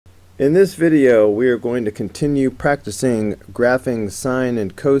In this video, we are going to continue practicing graphing sine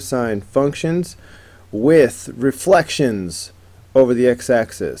and cosine functions with reflections over the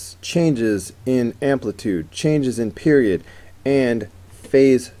x-axis, changes in amplitude, changes in period, and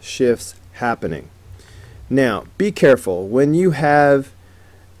phase shifts happening. Now, be careful. When you have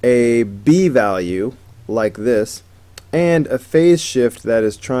a b value like this and a phase shift that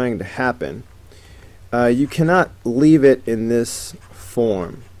is trying to happen, you cannot leave it in this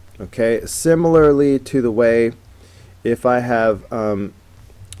form. Okay, similarly to the way if I have,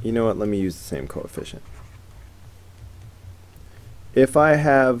 you know what, let me use the same coefficient. If I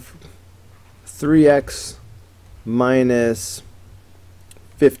have 3x minus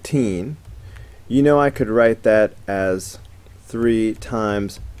 15, you know I could write that as 3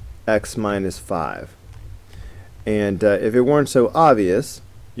 times x minus 5. And if it weren't so obvious,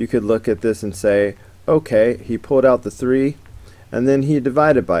 you could look at this and say, okay, he pulled out the 3, and then he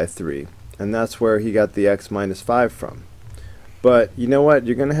divided by 3, and that's where he got the x minus 5 from. But you know what?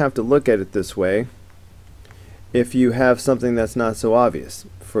 You're going to have to look at it this way if you have something that's not so obvious.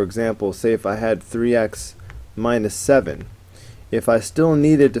 For example, say if I had 3x minus 7. If I still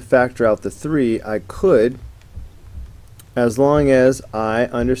needed to factor out the 3, I could, as long as I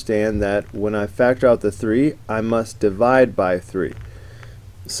understand that when I factor out the 3, I must divide by 3.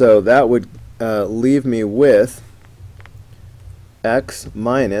 So that would leave me with x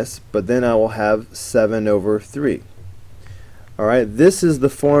minus, but then I will have 7 over 3. Alright, this is the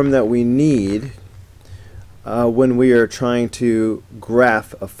form that we need when we are trying to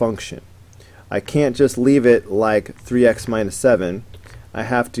graph a function. I can't just leave it like 3x minus 7. I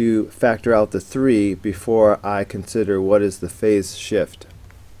have to factor out the 3 before I consider what is the phase shift.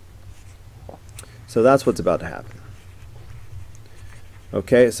 So that's what's about to happen.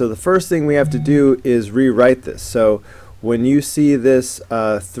 Okay, so the first thing we have to do is rewrite this. So when you see this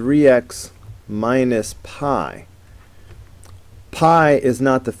 3x minus pi, pi is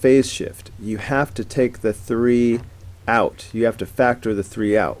not the phase shift. You have to take the 3 out. You have to factor the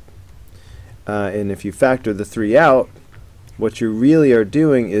 3 out. And if you factor the 3 out, what you really are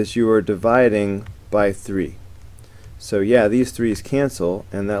doing is you are dividing by 3. So yeah, these 3's cancel,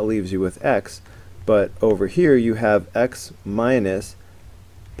 and that leaves you with x. But over here you have x minus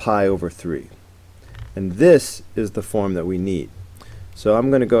pi over 3. And this is the form that we need. So I'm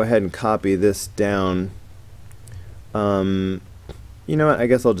going to go ahead and copy this down. You know what? I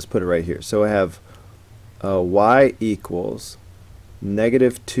guess I'll just put it right here. So I have y equals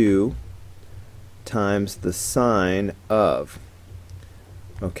negative 2 times the sine of.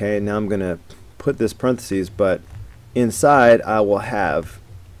 Okay, now I'm going to put this parentheses, but inside I will have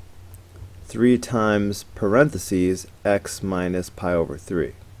 3 times parentheses x minus pi over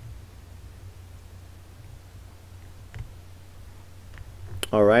 3.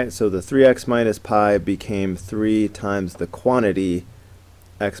 Alright, so the 3x minus pi became 3 times the quantity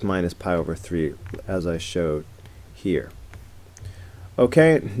x minus pi over 3, as I showed here.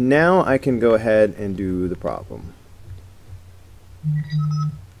 Okay, now I can go ahead and do the problem.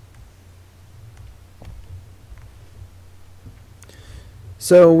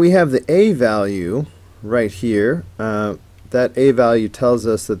 So we have the a value right here. That a value tells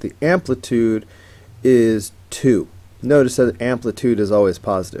us that the amplitude is 2. Notice that amplitude is always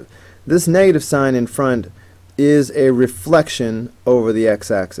positive. This negative sign in front is a reflection over the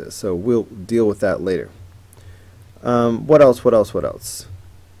x-axis, so we'll deal with that later. What else?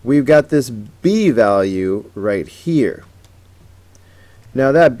 We've got this b value right here.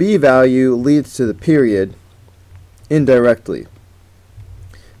 Now that b value leads to the period indirectly.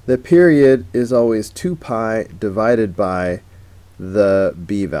 The period is always 2 pi divided by the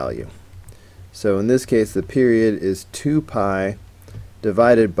b value. So in this case, the period is 2 pi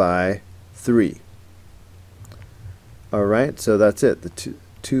divided by 3. Alright, so that's it. The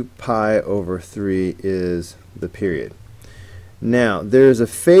 2 pi over 3 is the period. Now, there's a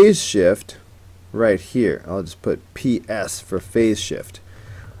phase shift right here. I'll just put PS for phase shift.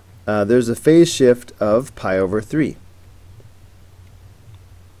 There's a phase shift of pi over 3.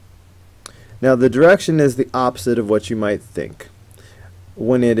 Now, the direction is the opposite of what you might think.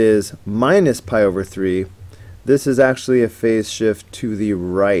 When it is minus pi over 3, this is actually a phase shift to the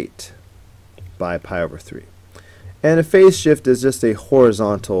right by pi over 3. And a phase shift is just a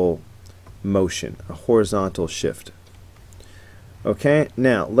horizontal motion, a horizontal shift. Okay,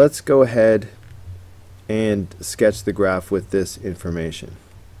 now let's go ahead and sketch the graph with this information.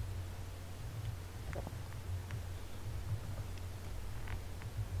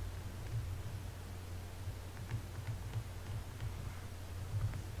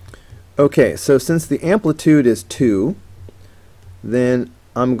 Okay, so since the amplitude is 2, then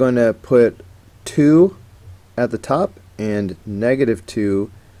I'm going to put 2 at the top and -2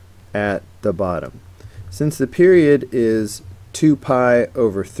 at the bottom. Since the period is 2 pi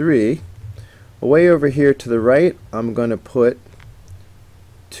over 3, way over here to the right, I'm going to put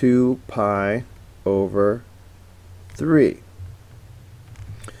 2 pi over 3.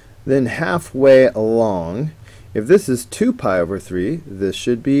 Then halfway along, if this is 2 pi over 3, this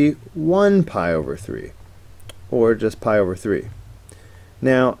should be 1 pi over 3, or just pi over 3.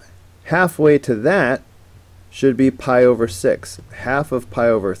 Now, halfway to that should be pi over 6. Half of pi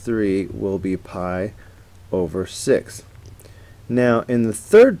over 3 will be pi over 6. Now, in the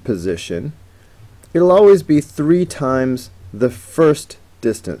third position, it'll always be 3 times the first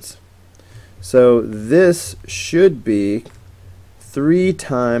distance. So this should be 3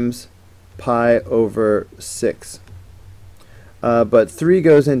 times pi over 6. But 3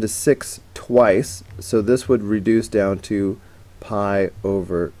 goes into 6 twice, so this would reduce down to pi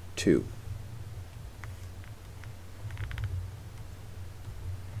over 2.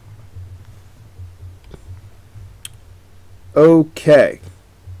 Okay.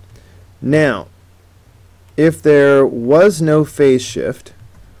 Now, if there was no phase shift,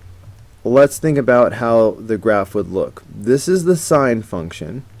 let's think about how the graph would look. This is the sine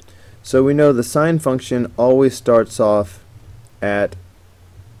function. So we know the sine function always starts off at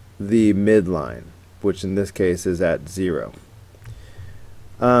the midline, which in this case is at 0.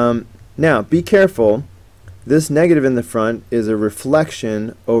 Now, be careful. This negative in the front is a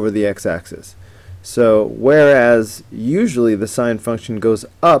reflection over the x-axis. So whereas usually the sine function goes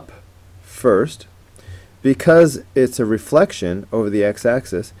up first, because it's a reflection over the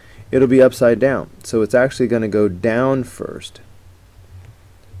x-axis, it'll be upside down. So it's actually going to go down first,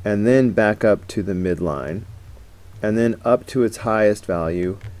 and then back up to the midline, and then up to its highest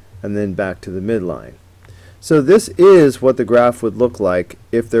value, and then back to the midline. So this is what the graph would look like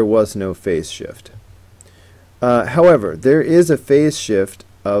if there was no phase shift. However, there is a phase shift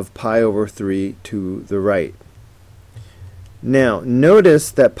of pi over 3 to the right. Now, notice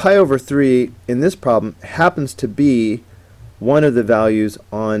that pi over 3 in this problem happens to be one of the values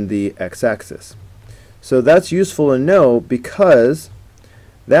on the x-axis. So that's useful to know, because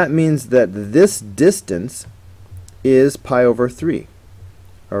that means that this distance is pi over 3.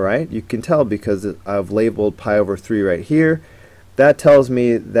 Alright, you can tell because I've labeled pi over 3 right here. That tells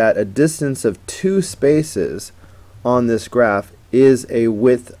me that a distance of 2 spaces on this graph is a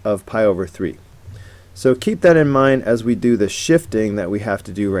width of pi over 3. So keep that in mind as we do the shifting that we have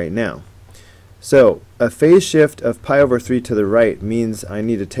to do right now. So a phase shift of pi over 3 to the right means I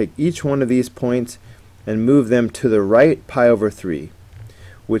need to take each one of these points and move them to the right pi over 3,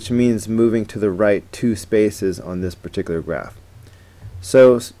 which means moving to the right 2 spaces on this particular graph.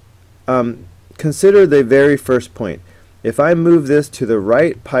 So consider the very first point. If I move this to the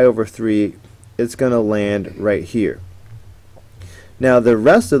right pi over 3, it's going to land right here. Now the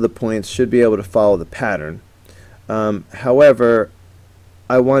rest of the points should be able to follow the pattern. However,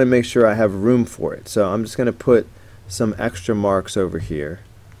 I want to make sure I have room for it. So I'm just going to put some extra marks over here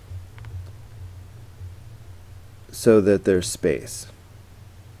so that there's space.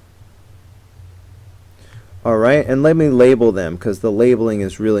 Alright, and let me label them, because the labeling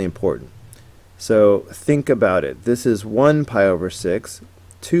is really important. So think about it. This is 1 pi over 6,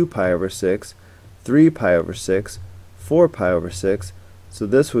 2 pi over 6, 3 pi over 6, 4 pi over 6. So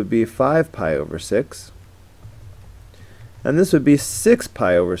this would be 5 pi over 6. And this would be 6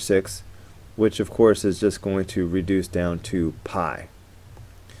 pi over 6, which of course is just going to reduce down to pi.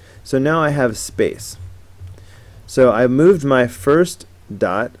 So now I have space. So I moved my first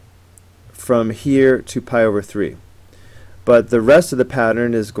dot from here to pi over 3. But the rest of the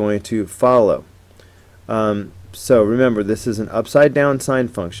pattern is going to follow. So remember, this is an upside down sine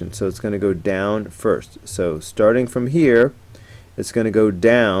function, so it's going to go down first. So starting from here, it's going to go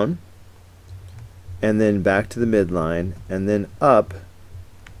down, and then back to the midline, and then up,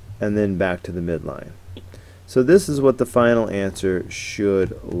 and then back to the midline. So this is what the final answer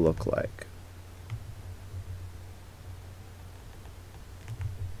should look like.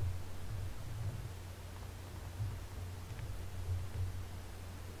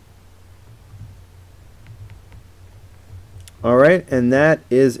 Alright, and that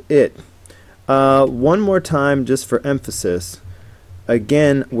is it. One more time, just for emphasis.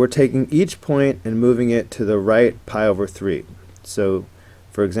 Again, we're taking each point and moving it to the right pi over 3. So,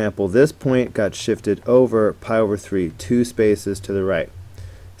 for example, this point got shifted over pi over 3, 2 spaces to the right.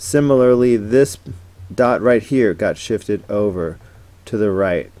 Similarly, this dot right here got shifted over to the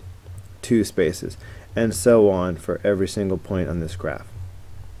right, 2 spaces, and so on for every single point on this graph.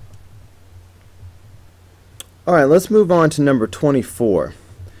 Alright, let's move on to number 24.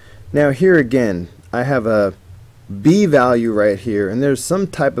 Now here again, I have a b value right here, and there's some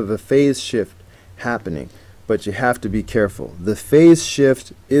type of a phase shift happening, but you have to be careful. The phase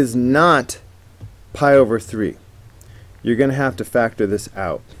shift is not pi over 3. You're going to have to factor this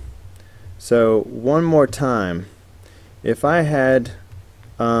out. So one more time, if I had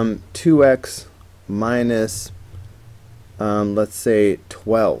 2x minus let's say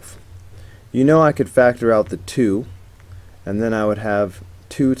 12, you know I could factor out the 2, and then I would have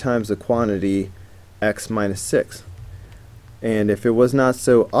 2 times the quantity x minus 6. And if it was not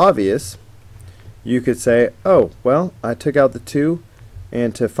so obvious, you could say, oh, well, I took out the 2,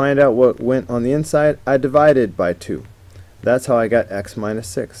 and to find out what went on the inside, I divided by 2. That's how I got x minus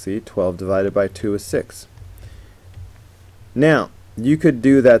 6. See, 12 divided by 2 is 6. Now, you could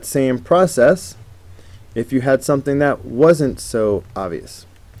do that same process if you had something that wasn't so obvious.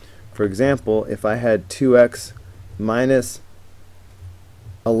 For example, if I had 2x minus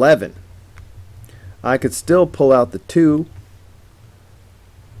 11, I could still pull out the 2,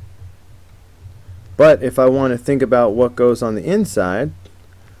 but if I want to think about what goes on the inside,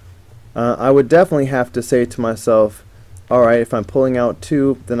 I would definitely have to say to myself, alright, if I'm pulling out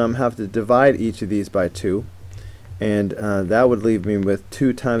 2, then I'm going to have to divide each of these by 2, and that would leave me with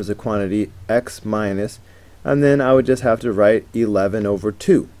 2 times the quantity x minus, and then I would just have to write 11 over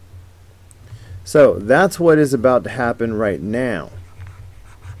 2. So that's what is about to happen right now.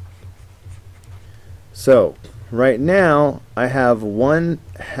 So right now I have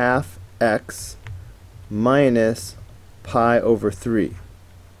 1/2 x minus pi over 3.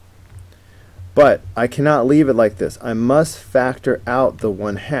 But I cannot leave it like this. I must factor out the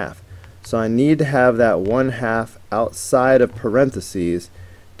 1/2. So I need to have that 1/2 outside of parentheses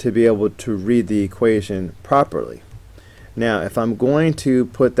to be able to read the equation properly. Now, if I'm going to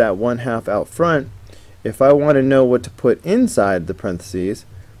put that 1/2 out front, if I want to know what to put inside the parentheses,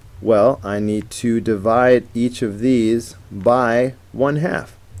 well, I need to divide each of these by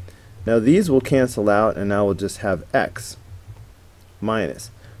 1/2. Now these will cancel out, and I will just have x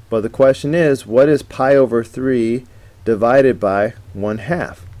minus. But the question is, what is pi over 3 divided by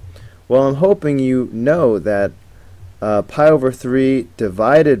 1/2? Well, I'm hoping you know that pi over 3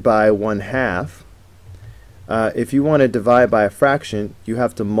 divided by 1/2, if you want to divide by a fraction, you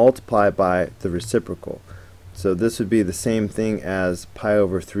have to multiply by the reciprocal. So this would be the same thing as pi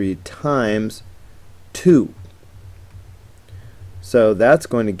over 3 times 2. So that's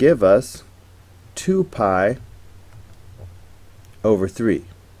going to give us 2 pi over 3.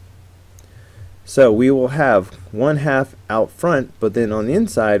 So we will have 1/2 out front, but then on the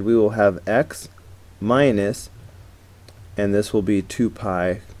inside we will have x minus, and this will be 2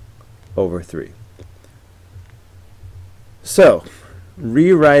 pi over 3. So,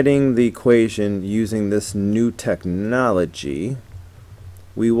 rewriting the equation using this new technology,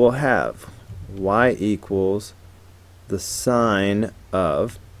 we will have y equals the sine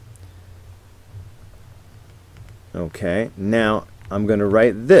of, okay, now I'm going to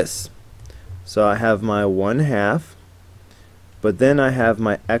write this. So I have my 1/2, but then I have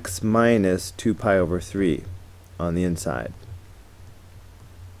my x minus 2 pi over 3 on the inside.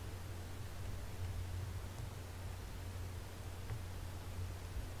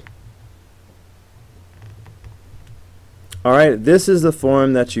 Alright, this is the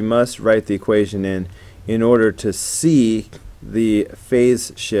form that you must write the equation in order to see the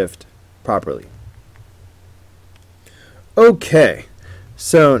phase shift properly. Okay,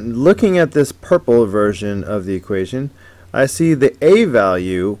 so looking at this purple version of the equation, I see the a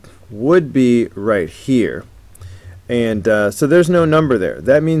value would be right here. And so there's no number there.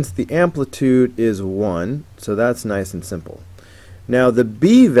 That means the amplitude is 1, so that's nice and simple. Now the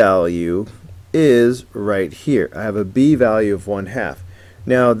b value is right here. I have a b value of 1/2.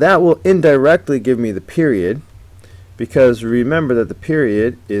 Now that will indirectly give me the period, because remember that the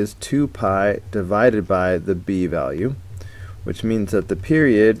period is 2 pi divided by the b value, which means that the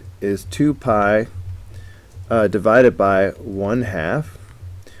period is 2 pi divided by 1/2,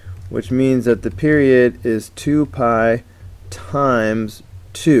 which means that the period is 2 pi times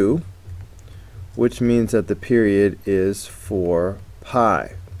 2, which means that the period is 4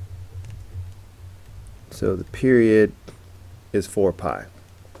 pi. So the period is 4 pi.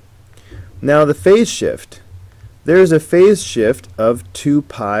 Now the phase shift. There's a phase shift of 2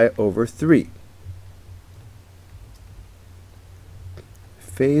 pi over 3.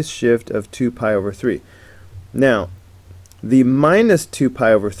 Phase shift of 2 pi over 3. Now, the minus 2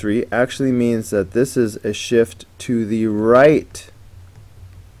 pi over 3 actually means that this is a shift to the right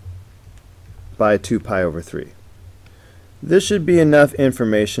by 2 pi over 3. This should be enough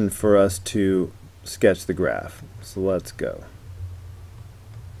information for us to sketch the graph. So let's go.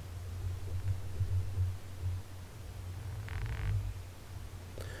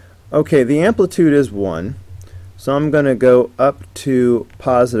 Okay, the amplitude is 1, so I'm going to go up to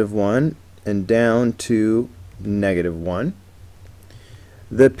 +1 and down to -1.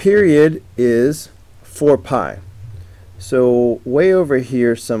 The period is 4 pi. So way over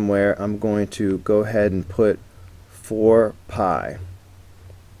here somewhere, I'm going to go ahead and put 4 pi.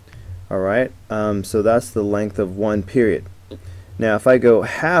 Alright, so that's the length of one period. Now if I go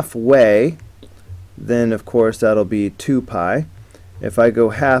halfway, then of course that'll be 2 pi. If I go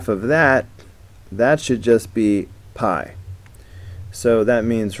half of that, that should just be pi. So that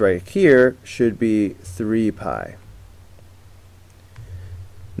means right here should be 3 pi.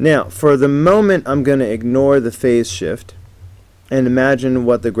 Now, for the moment, I'm going to ignore the phase shift and imagine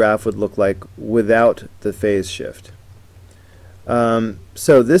what the graph would look like without the phase shift.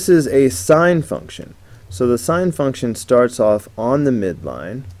 So this is a sine function. So the sine function starts off on the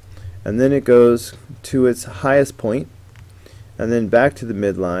midline, and then it goes to its highest point, and then back to the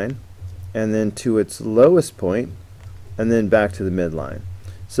midline, and then to its lowest point, and then back to the midline.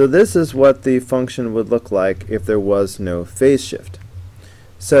 So this is what the function would look like if there was no phase shift.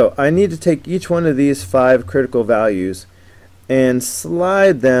 So I need to take each one of these 5 critical values and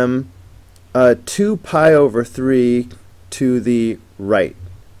slide them 2 pi over 3 to the right.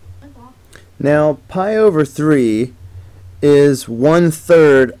 Now pi over 3 is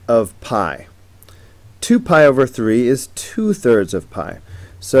 1/3 of pi. 2 pi over 3 is 2/3 of pi.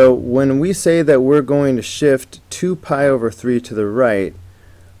 So when we say that we're going to shift 2 pi over 3 to the right,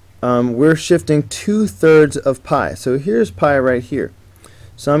 we're shifting 2/3 of pi. So here's pi right here.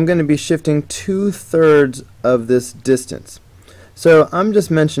 So I'm going to be shifting 2/3 of this distance. So I'm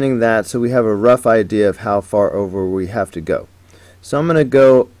just mentioning that so we have a rough idea of how far over we have to go. So I'm going to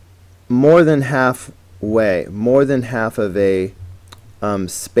go more than halfway, more than half of a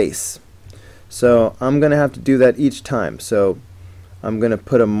space. So I'm going to have to do that each time. So I'm going to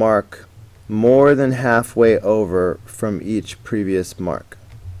put a mark more than halfway over from each previous mark.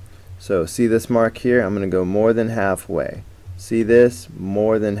 So see this mark here? I'm going to go more than halfway. See this?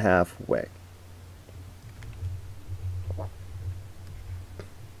 More than halfway.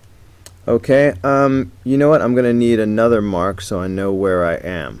 Okay, you know what? I'm going to need another mark so I know where I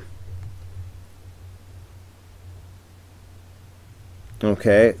am.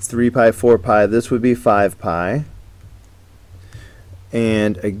 Okay, 3 pi, 4 pi, this would be 5 pi.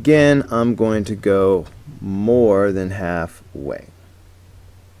 And again, I'm going to go more than halfway.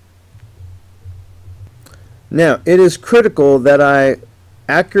 Now, it is critical that I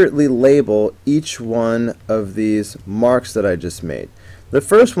accurately label each one of these marks that I just made. The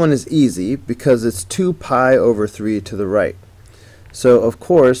first one is easy because it's 2 pi over 3 to the right. So, of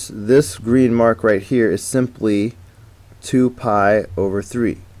course, this green mark right here is simply 2 pi over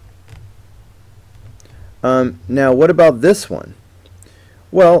 3. Now, what about this one?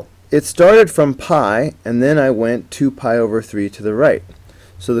 Well, it started from pi, and then I went 2 pi over 3 to the right.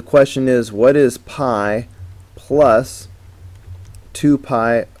 So the question is, what is pi plus 2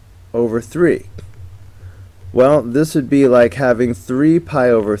 pi over 3? Well, this would be like having 3 pi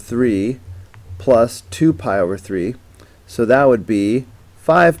over 3 plus 2 pi over 3. So that would be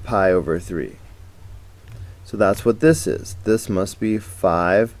 5 pi over 3. So that's what this is. This must be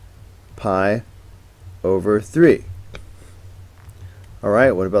 5 pi over 3.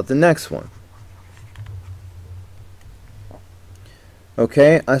 Alright, what about the next one?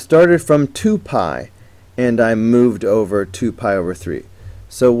 Okay, I started from 2 pi and I moved over 2 pi over 3.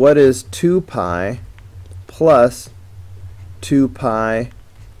 So what is 2 pi plus 2 pi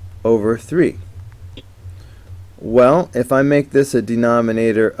over 3? Well, if I make this a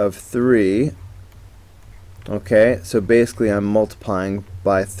denominator of 3, okay, so basically I'm multiplying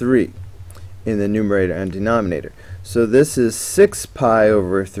by 3 in the numerator and denominator. So this is 6 pi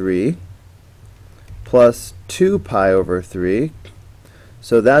over 3 plus 2 pi over 3.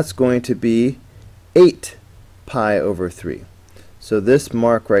 So that's going to be 8 pi over 3. So this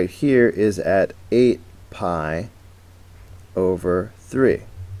mark right here is at 8 pi over 3.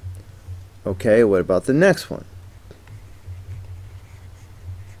 Okay, what about the next one?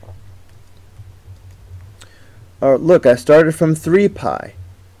 Look, I started from 3 pi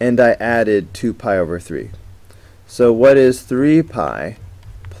and I added 2 pi over 3. So what is 3 pi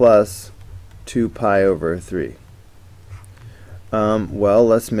plus 2 pi over 3? Well,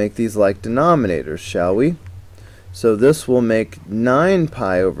 let's make these like denominators, shall we? So this will make 9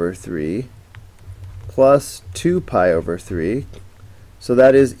 pi over 3 plus 2 pi over 3. So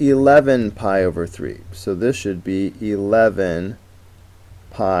that is 11 pi over 3. So this should be 11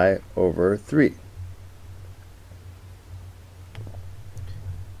 pi over 3.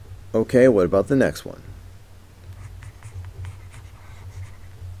 Okay, what about the next one?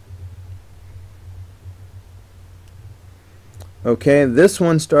 Okay, this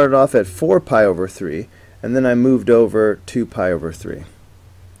one started off at 4 pi over 3, and then I moved over 2 pi over 3.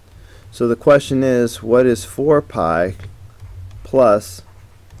 So the question is, what is 4 pi plus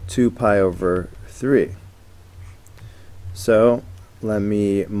 2 pi over 3? So let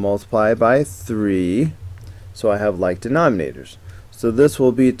me multiply by 3, so I have like denominators. So this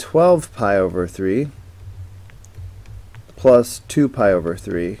will be 12 pi over 3 plus 2 pi over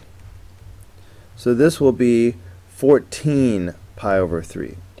 3. So this will be 14 pi over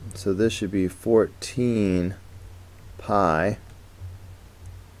 3. So this should be 14 pi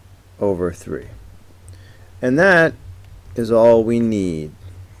over 3. And that is all we need.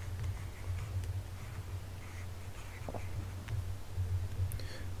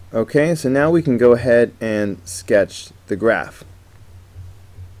 Okay, so now we can go ahead and sketch the graph.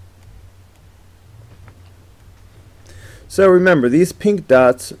 So remember, these pink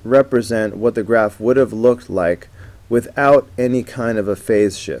dots represent what the graph would have looked like without any kind of a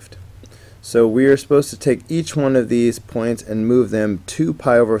phase shift. So we are supposed to take each one of these points and move them 2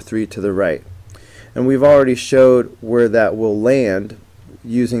 pi over 3 to the right. And we've already showed where that will land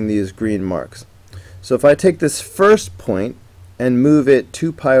using these green marks. So if I take this first point and move it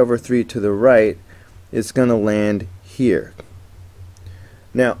 2 pi over 3 to the right, it's going to land here.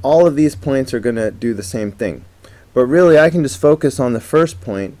 Now all of these points are going to do the same thing. But really I can just focus on the first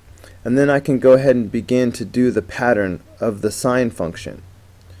point, and then I can go ahead and begin to do the pattern of the sine function.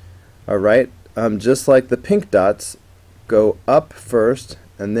 Alright, just like the pink dots go up first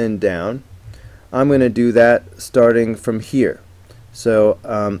and then down, I'm going to do that starting from here. So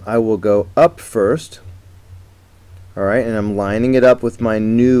I will go up first, alright, and I'm lining it up with my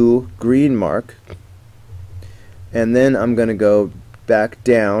new green mark, and then I'm going to go back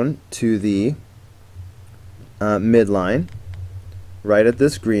down to the midline right at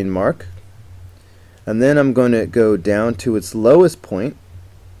this green mark, and then I'm going to go down to its lowest point,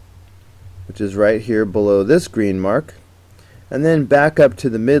 which is right here below this green mark, and then back up to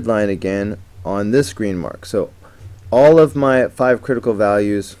the midline again on this green mark. So all of my 5 critical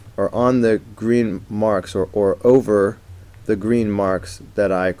values are on the green marks, or over the green marks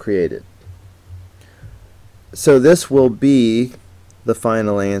that I created. So this will be the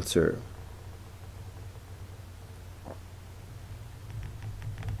final answer.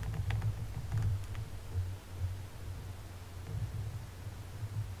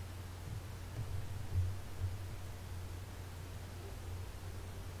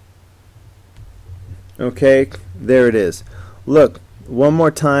 Okay, there it is. Look, one more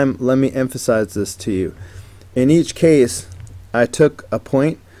time, let me emphasize this to you. In each case, I took a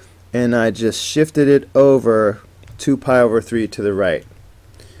point and I just shifted it over 2 pi over 3 to the right.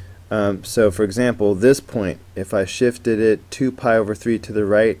 So for example, this point, if I shifted it 2 pi over 3 to the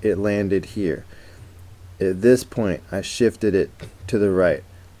right, it landed here. At this point, I shifted it to the right.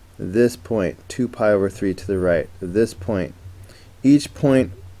 This point, 2 pi over 3 to the right. This point. Each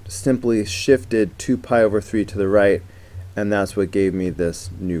point simply shifted 2 pi over 3 to the right, and that's what gave me this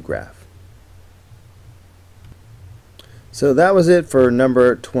new graph. So that was it for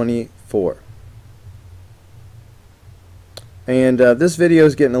number 24. And this video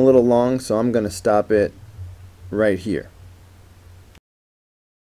is getting a little long, so I'm going to stop it right here.